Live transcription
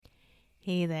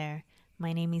Hey there,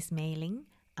 my name is Mei Ling.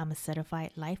 I'm a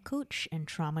certified life coach and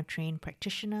trauma trained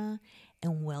practitioner,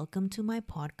 and welcome to my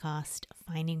podcast,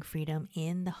 Finding Freedom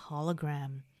in the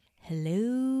Hologram.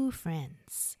 Hello,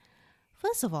 friends.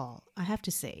 First of all, I have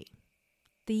to say,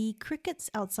 the crickets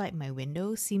outside my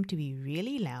window seem to be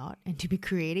really loud and to be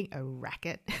creating a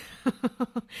racket.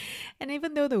 And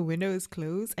even though the window is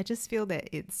closed, I just feel that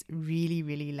it's really,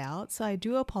 really loud. So I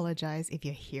do apologize if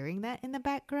you're hearing that in the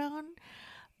background.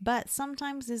 But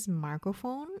sometimes this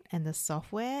microphone and the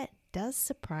software does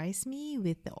surprise me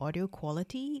with the audio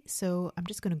quality, so I'm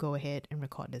just going to go ahead and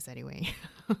record this anyway.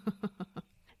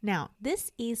 Now,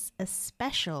 this is a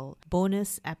special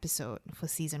bonus episode for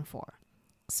season 4.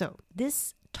 So,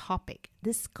 this topic,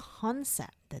 this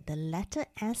concept that the letter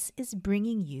S is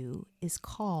bringing you is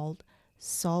called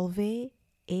Solve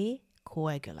e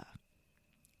Coagula.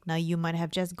 Now, you might have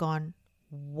just gone,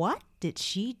 what did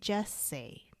she just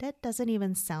say? That doesn't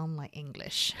even sound like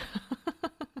English.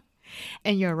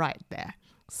 And you're right there.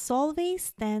 Solve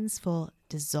stands for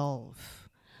dissolve.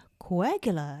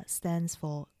 Coagula stands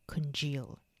for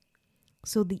congeal.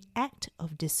 So the act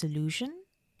of dissolution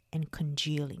and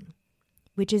congealing,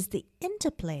 which is the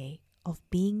interplay of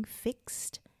being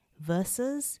fixed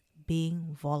versus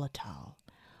being volatile,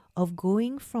 of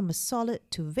going from a solid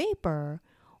to vapor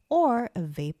or a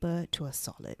vapor to a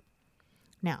solid.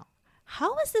 Now,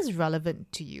 how is this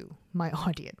relevant to you, my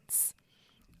audience?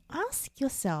 Ask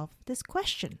yourself this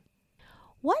question.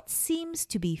 What seems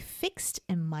to be fixed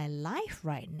in my life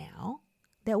right now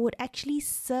that would actually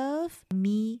serve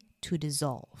me to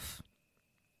dissolve?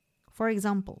 For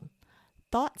example,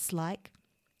 thoughts like,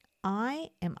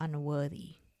 I am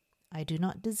unworthy. I do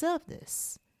not deserve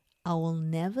this. I will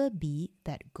never be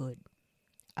that good.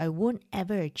 I won't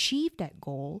ever achieve that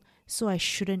goal, so I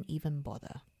shouldn't even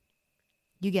bother.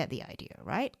 You get the idea,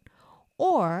 right?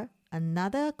 Or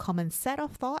another common set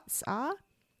of thoughts are,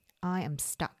 I am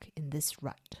stuck in this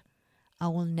rut. I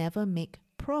will never make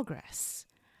progress.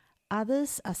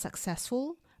 Others are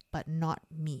successful, but not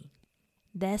me.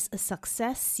 There's a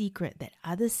success secret that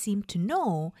others seem to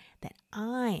know that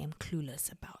I am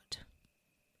clueless about.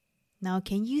 Now,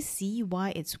 can you see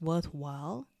why it's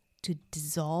worthwhile to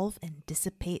dissolve and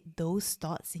dissipate those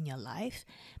thoughts in your life?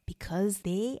 Because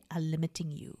they are limiting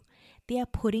you. They are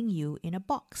putting you in a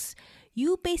box.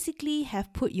 You basically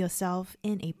have put yourself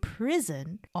in a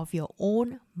prison of your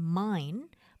own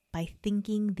mind by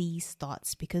thinking these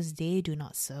thoughts because they do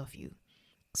not serve you.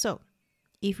 So,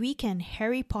 if we can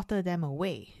Harry Potter them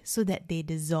away so that they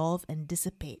dissolve and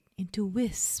dissipate into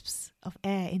wisps of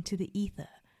air into the ether,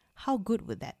 how good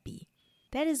would that be?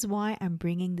 That is why I'm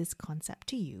bringing this concept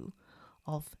to you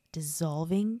of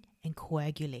dissolving and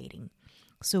coagulating.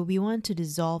 So we want to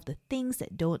dissolve the things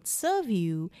that don't serve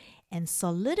you and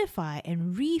solidify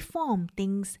and reform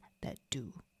things that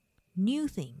do. New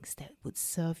things that would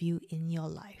serve you in your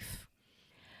life.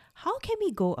 How can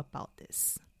we go about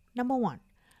this? Number 1,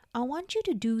 I want you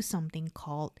to do something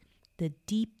called the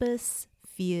Deepest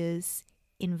Fears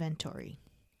Inventory,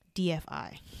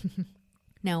 DFI.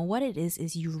 Now, what it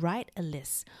is you write a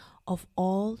list of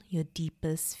all your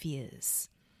deepest fears.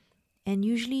 And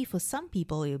usually for some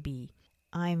people, it'll be,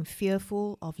 I'm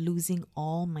fearful of losing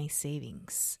all my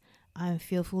savings. I'm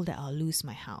fearful that I'll lose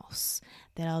my house,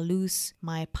 that I'll lose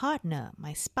my partner,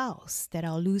 my spouse, that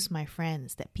I'll lose my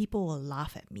friends, that people will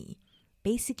laugh at me.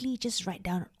 Basically, just write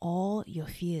down all your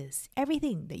fears,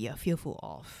 everything that you're fearful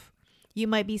of. You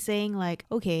might be saying like,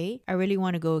 okay, I really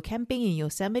want to go camping in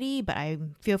Yosemite, but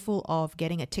I'm fearful of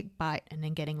getting a tick bite and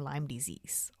then getting Lyme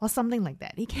disease or something like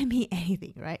that. It can be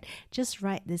anything, right? Just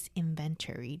write this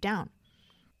inventory down.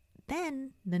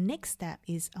 Then the next step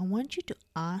is I want you to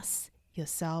ask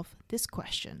yourself this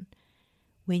question.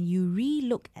 When you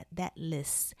re-look at that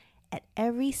list, at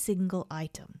every single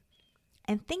item,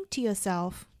 and think to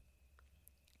yourself,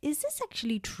 is this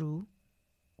actually true?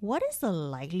 What is the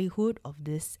likelihood of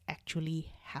this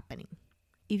actually happening?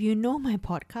 If you know my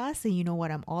podcast and you know what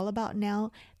I'm all about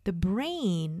now, the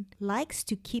brain likes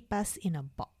to keep us in a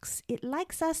box. It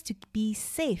likes us to be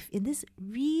safe in this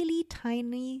really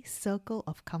tiny circle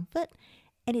of comfort,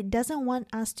 and it doesn't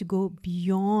want us to go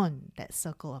beyond that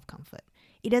circle of comfort.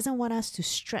 It doesn't want us to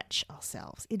stretch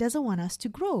ourselves. It doesn't want us to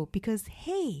grow because,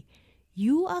 hey,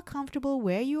 you are comfortable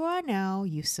where you are now.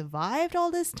 You survived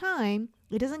all this time.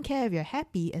 It doesn't care if you're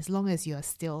happy as long as you're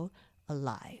still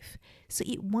alive. So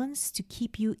it wants to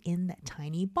keep you in that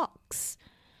tiny box.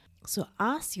 So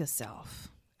ask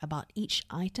yourself about each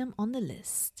item on the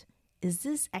list. Is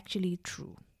this actually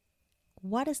true?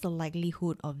 What is the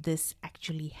likelihood of this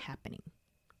actually happening?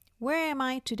 Where am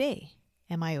I today?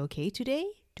 Am I okay today?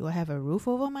 Do I have a roof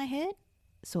over my head?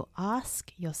 So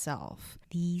ask yourself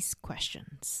these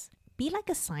questions. Be like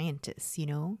a scientist,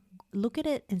 look at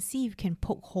it and see if you can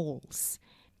poke holes.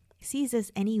 See if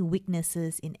there's any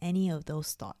weaknesses in any of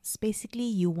those thoughts. Basically,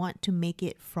 you want to make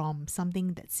it from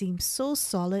something that seems so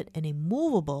solid and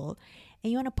immovable,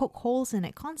 and you want to poke holes in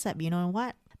that concept. You know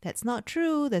what? That's not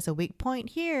true. There's a weak point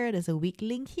here. There's a weak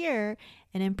link here.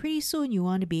 And then pretty soon you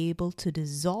want to be able to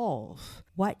dissolve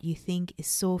what you think is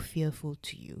so fearful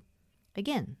to you.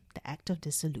 Again, the act of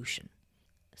dissolution.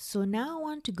 So now I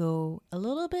want to go a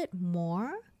little bit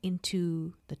more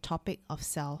into the topic of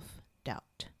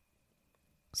self-doubt.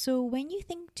 So when you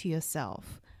think to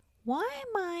yourself, why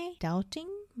am I doubting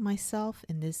myself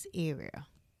in this area?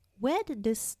 Where did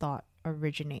this thought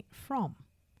originate from?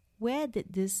 Where did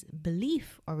this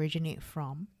belief originate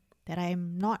from that I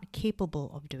am not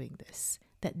capable of doing this?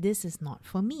 That this is not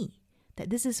for me? That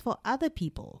this is for other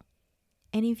people?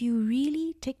 And if you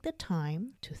really take the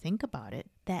time to think about it,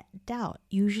 that doubt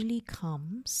usually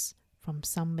comes from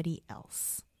somebody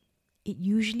else. It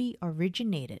usually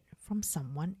originated from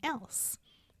someone else.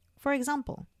 For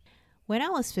example, when I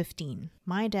was 15,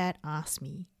 my dad asked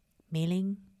me,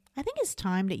 Mei-Ling, I think it's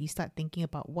time that you start thinking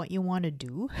about what you want to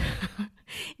do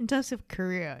in terms of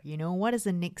career. What is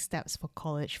the next steps for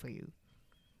college for you?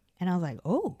 And I was like,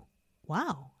 oh,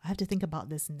 wow, I have to think about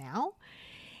this now?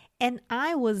 And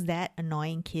I was that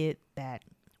annoying kid that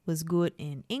was good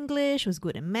in English, was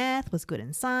good in math, was good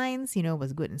in science,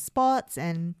 was good in sports,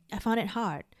 and I found it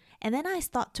hard. And then I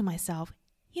thought to myself,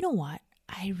 you know what?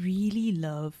 I really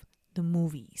love the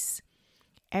movies.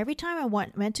 Every time I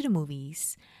went to the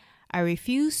movies, I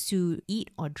refused to eat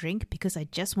or drink because I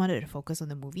just wanted to focus on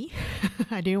the movie.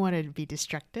 I didn't want to be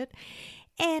distracted.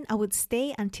 And I would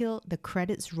stay until the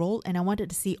credits rolled, and I wanted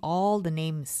to see all the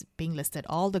names being listed,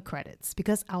 all the credits,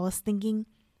 because I was thinking,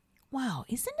 wow,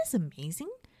 isn't this amazing?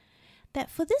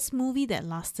 That for this movie that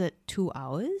lasted 2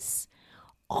 hours,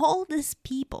 all these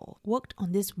people worked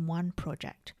on this one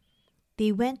project.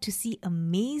 They went to see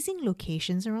amazing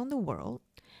locations around the world.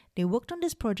 They worked on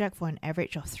this project for an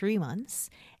average of 3 months,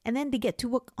 and then they get to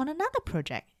work on another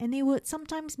project, and they would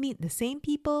sometimes meet the same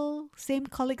people, same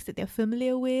colleagues that they're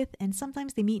familiar with, and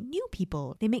sometimes they meet new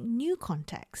people. They make new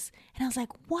contacts. And I was like,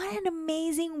 what an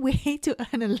amazing way to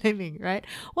earn a living, right?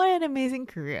 What an amazing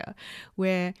career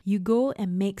where you go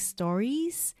and make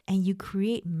stories and you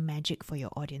create magic for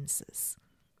your audiences.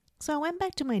 So I went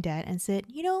back to my dad and said,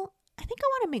 I think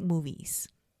I want to make movies.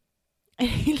 And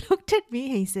he looked at me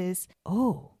and he says,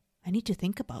 oh, I need to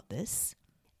think about this.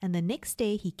 And the next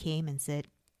day he came and said,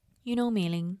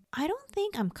 Mei-Ling, I don't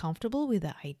think I'm comfortable with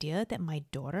the idea that my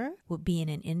daughter would be in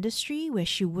an industry where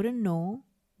she wouldn't know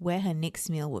where her next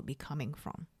meal would be coming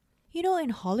from. In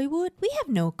Hollywood, we have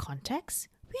no contacts.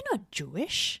 We're not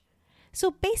Jewish.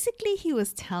 So basically he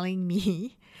was telling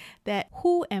me that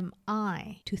who am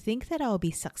I to think that I'll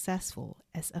be successful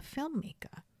as a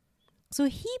filmmaker? So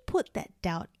he put that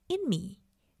doubt in me.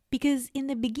 Because in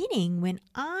the beginning, when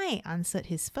I answered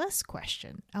his first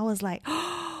question, I was like,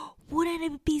 oh, wouldn't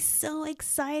it be so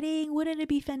exciting? Wouldn't it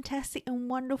be fantastic and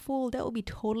wonderful? That would be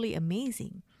totally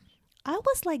amazing. I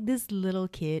was like this little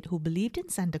kid who believed in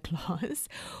Santa Claus,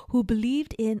 who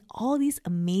believed in all these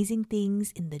amazing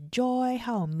things, in the joy,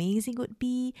 how amazing it would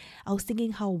be. I was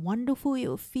thinking how wonderful it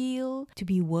would feel to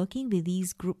be working with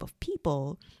these group of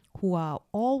people who are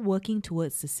all working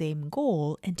towards the same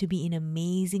goal and to be in an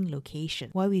amazing location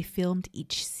while we filmed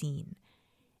each scene.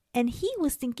 And he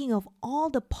was thinking of all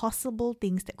the possible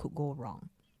things that could go wrong.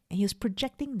 And he was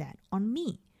projecting that on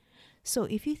me. So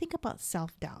if you think about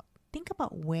self-doubt, think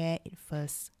about where it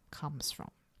first comes from.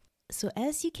 So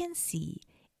as you can see,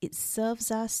 it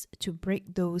serves us to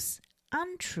break those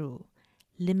untrue,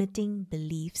 limiting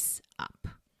beliefs up.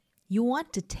 You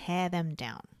want to tear them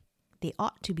down. They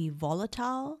ought to be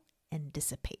volatile and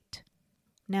dissipate.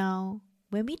 Now,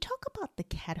 when we talk about the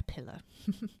caterpillar,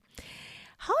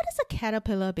 how does a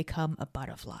caterpillar become a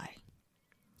butterfly?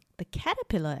 The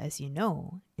caterpillar, as you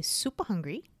know, is super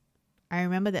hungry. I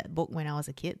remember that book when I was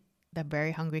a kid, The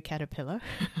Very Hungry Caterpillar.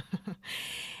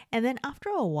 And then after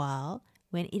a while,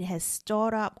 when it has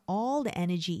stored up all the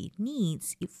energy it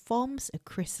needs, it forms a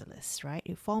chrysalis, right?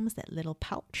 It forms that little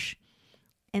pouch.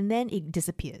 And then it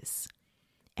disappears.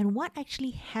 And what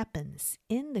actually happens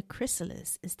in the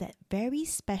chrysalis is that very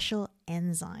special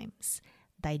enzymes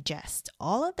digest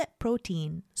all of that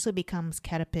protein, so it becomes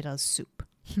caterpillar soup.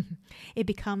 It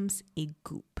becomes a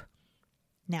goop.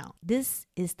 Now, this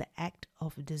is the act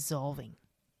of dissolving.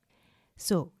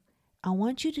 So, I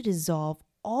want you to dissolve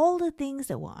all the things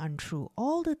that were untrue,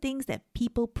 all the things that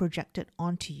people projected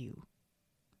onto you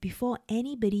before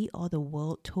anybody or the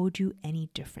world told you any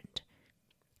different.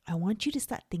 I want you to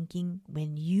start thinking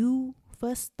when you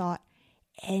first thought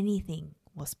anything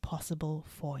was possible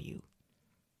for you.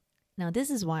 Now, this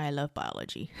is why I love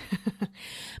biology.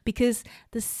 Because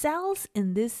the cells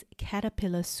in this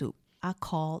caterpillar soup are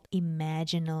called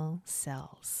imaginal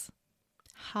cells.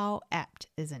 How apt,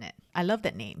 isn't it? I love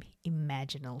that name,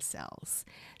 imaginal cells.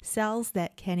 Cells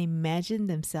that can imagine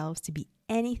themselves to be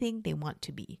anything they want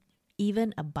to be,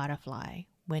 even a butterfly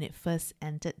when it first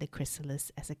entered the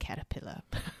chrysalis as a caterpillar.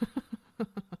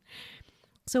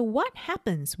 So what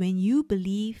happens when you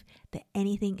believe that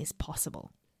anything is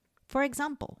possible? For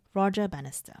example, Roger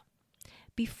Bannister.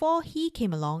 Before he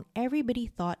came along, everybody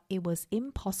thought it was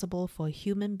impossible for a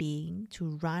human being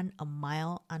to run a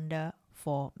mile under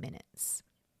 4 minutes.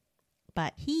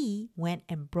 But he went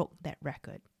and broke that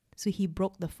record. So he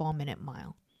broke the 4-minute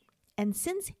mile. And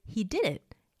since he did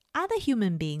it, other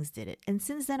human beings did it. And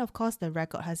since then, of course, the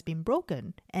record has been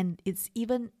broken. And it's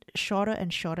even shorter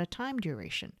and shorter time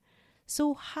duration.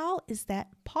 So how is that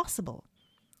possible?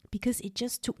 Because it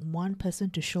just took one person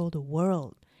to show the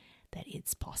world that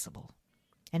it's possible.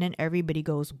 And then everybody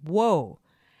goes, whoa,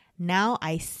 now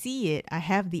I see it. I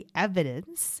have the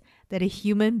evidence that a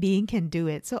human being can do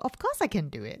it. So of course I can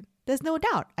do it. There's no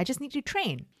doubt. I just need to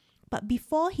train. But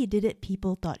before he did it,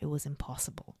 people thought it was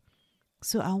impossible.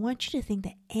 So I want you to think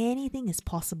that anything is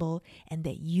possible and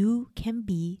that you can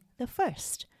be the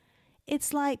first.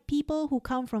 It's like people who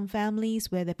come from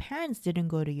families where the parents didn't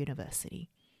go to university.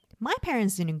 My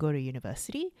parents didn't go to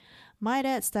university. My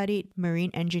dad studied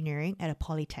marine engineering at a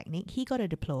polytechnic. He got a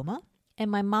diploma.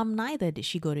 And my mom, neither did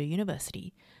she go to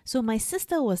university. So my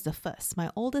sister was the first.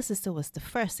 My older sister was the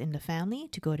first in the family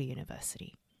to go to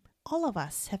university. All of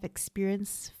us have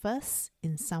experienced first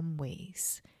in some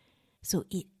ways. So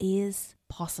it is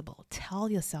possible. Tell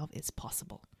yourself it's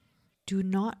possible. Do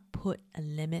not put a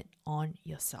limit on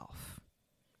yourself.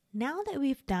 Now that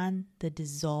we've done the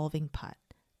dissolving part,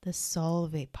 the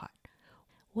solve part,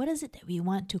 what is it that we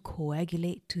want to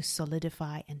coagulate, to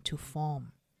solidify, and to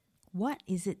form? What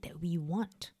is it that we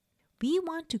want? We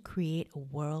want to create a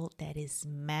world that is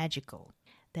magical,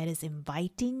 that is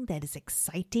inviting, that is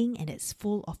exciting, and it's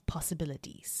full of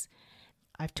possibilities.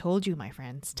 I've told you, my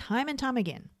friends, time and time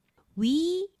again,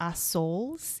 we are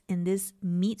souls in this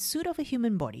meat suit of a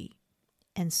human body.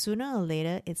 And sooner or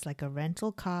later, it's like a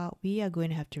rental car. We are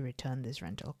going to have to return this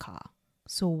rental car.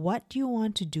 So what do you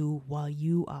want to do while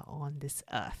you are on this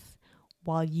earth?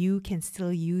 While you can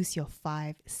still use your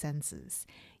 5 senses?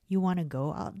 You want to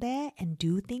go out there and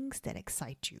do things that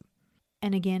excite you.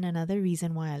 And again, another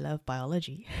reason why I love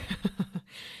biology.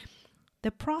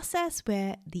 The process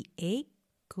where the egg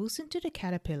goes into the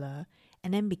caterpillar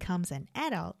and then becomes an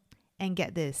adult. And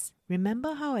get this,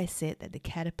 remember how I said that the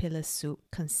caterpillar soup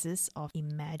consists of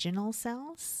imaginal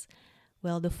cells?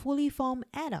 Well, the fully formed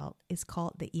adult is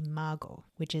called the imago,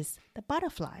 which is the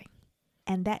butterfly.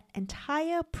 And that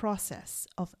entire process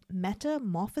of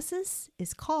metamorphosis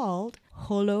is called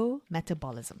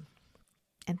holometabolism.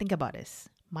 And think about this.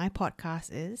 My podcast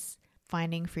is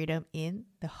Finding Freedom in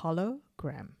the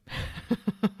Hologram.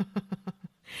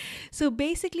 So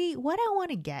basically, what I want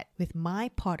to get with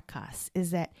my podcast is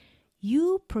that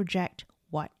you project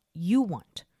what you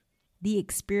want, the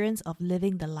experience of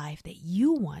living the life that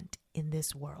you want in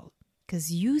this world.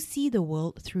 Because you see the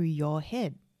world through your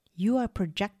head. You are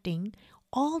projecting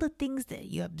all the things that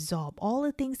you absorb, all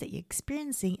the things that you're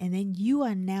experiencing, and then you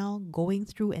are now going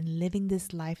through and living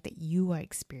this life that you are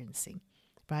experiencing,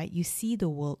 right? You see the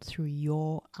world through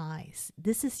your eyes.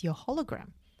 This is your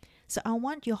hologram. So I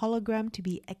want your hologram to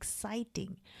be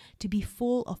exciting, to be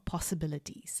full of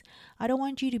possibilities. I don't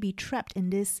want you to be trapped in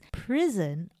this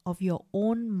prison of your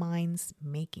own mind's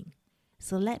making.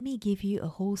 So let me give you a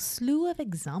whole slew of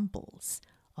examples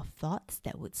of thoughts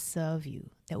that would serve you,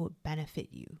 that would benefit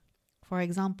you. For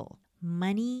example,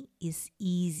 money is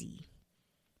easy.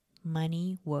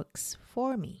 Money works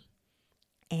for me.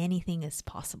 Anything is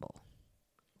possible.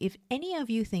 If any of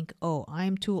you think, oh,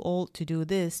 I'm too old to do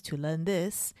this, to learn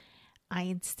this, I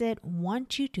instead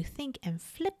want you to think and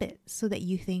flip it so that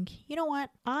you think, you know what?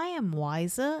 I am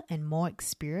wiser and more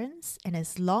experienced, and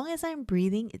as long as I'm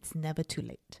breathing, it's never too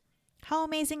late. How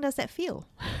amazing does that feel?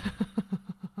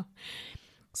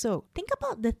 So think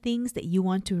about the things that you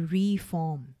want to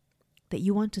reform, that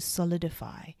you want to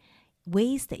solidify,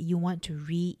 ways that you want to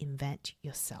reinvent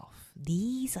yourself.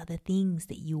 These are the things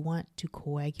that you want to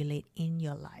coagulate in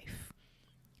your life.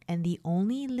 And the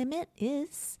only limit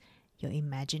is your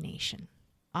imagination.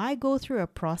 I go through a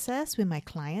process with my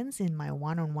clients in my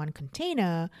one-on-one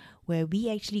container where we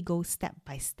actually go step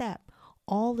by step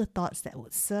all the thoughts that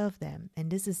would serve them.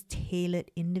 And this is tailored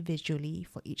individually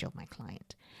for each of my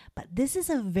client. But this is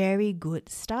a very good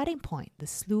starting point, the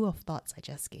slew of thoughts I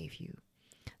just gave you.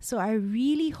 So I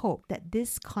really hope that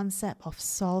this concept of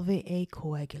solve a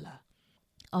coagula,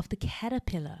 of the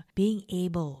caterpillar being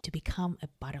able to become a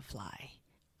butterfly,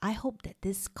 I hope that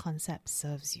this concept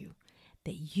serves you,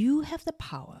 that you have the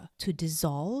power to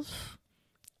dissolve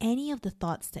any of the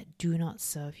thoughts that do not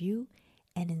serve you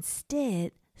and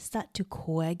instead start to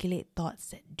coagulate thoughts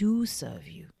that do serve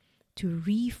you, to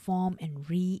reform and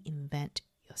reinvent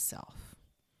yourself.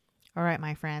 All right,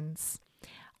 my friends,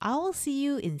 I will see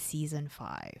you in season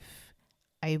 5.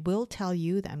 I will tell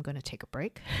you that I'm going to take a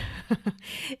break.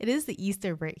 It is the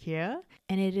Easter break here,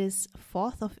 and it is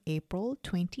 4th of April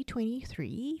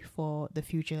 2023 for the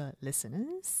future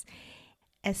listeners.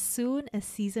 As soon as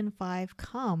season 5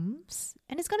 comes,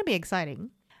 and it's going to be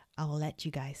exciting, I will let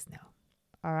you guys know.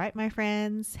 All right, my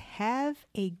friends, have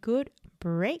a good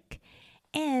break,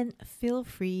 and feel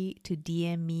free to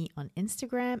DM me on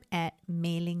Instagram at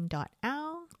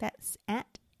mailing.ow. That's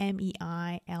at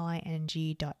meiling.aw.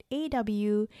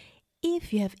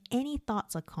 If you have any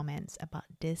thoughts or comments about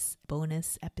this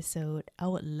bonus episode, I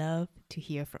would love to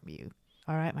hear from you.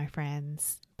 All right, my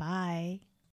friends. Bye.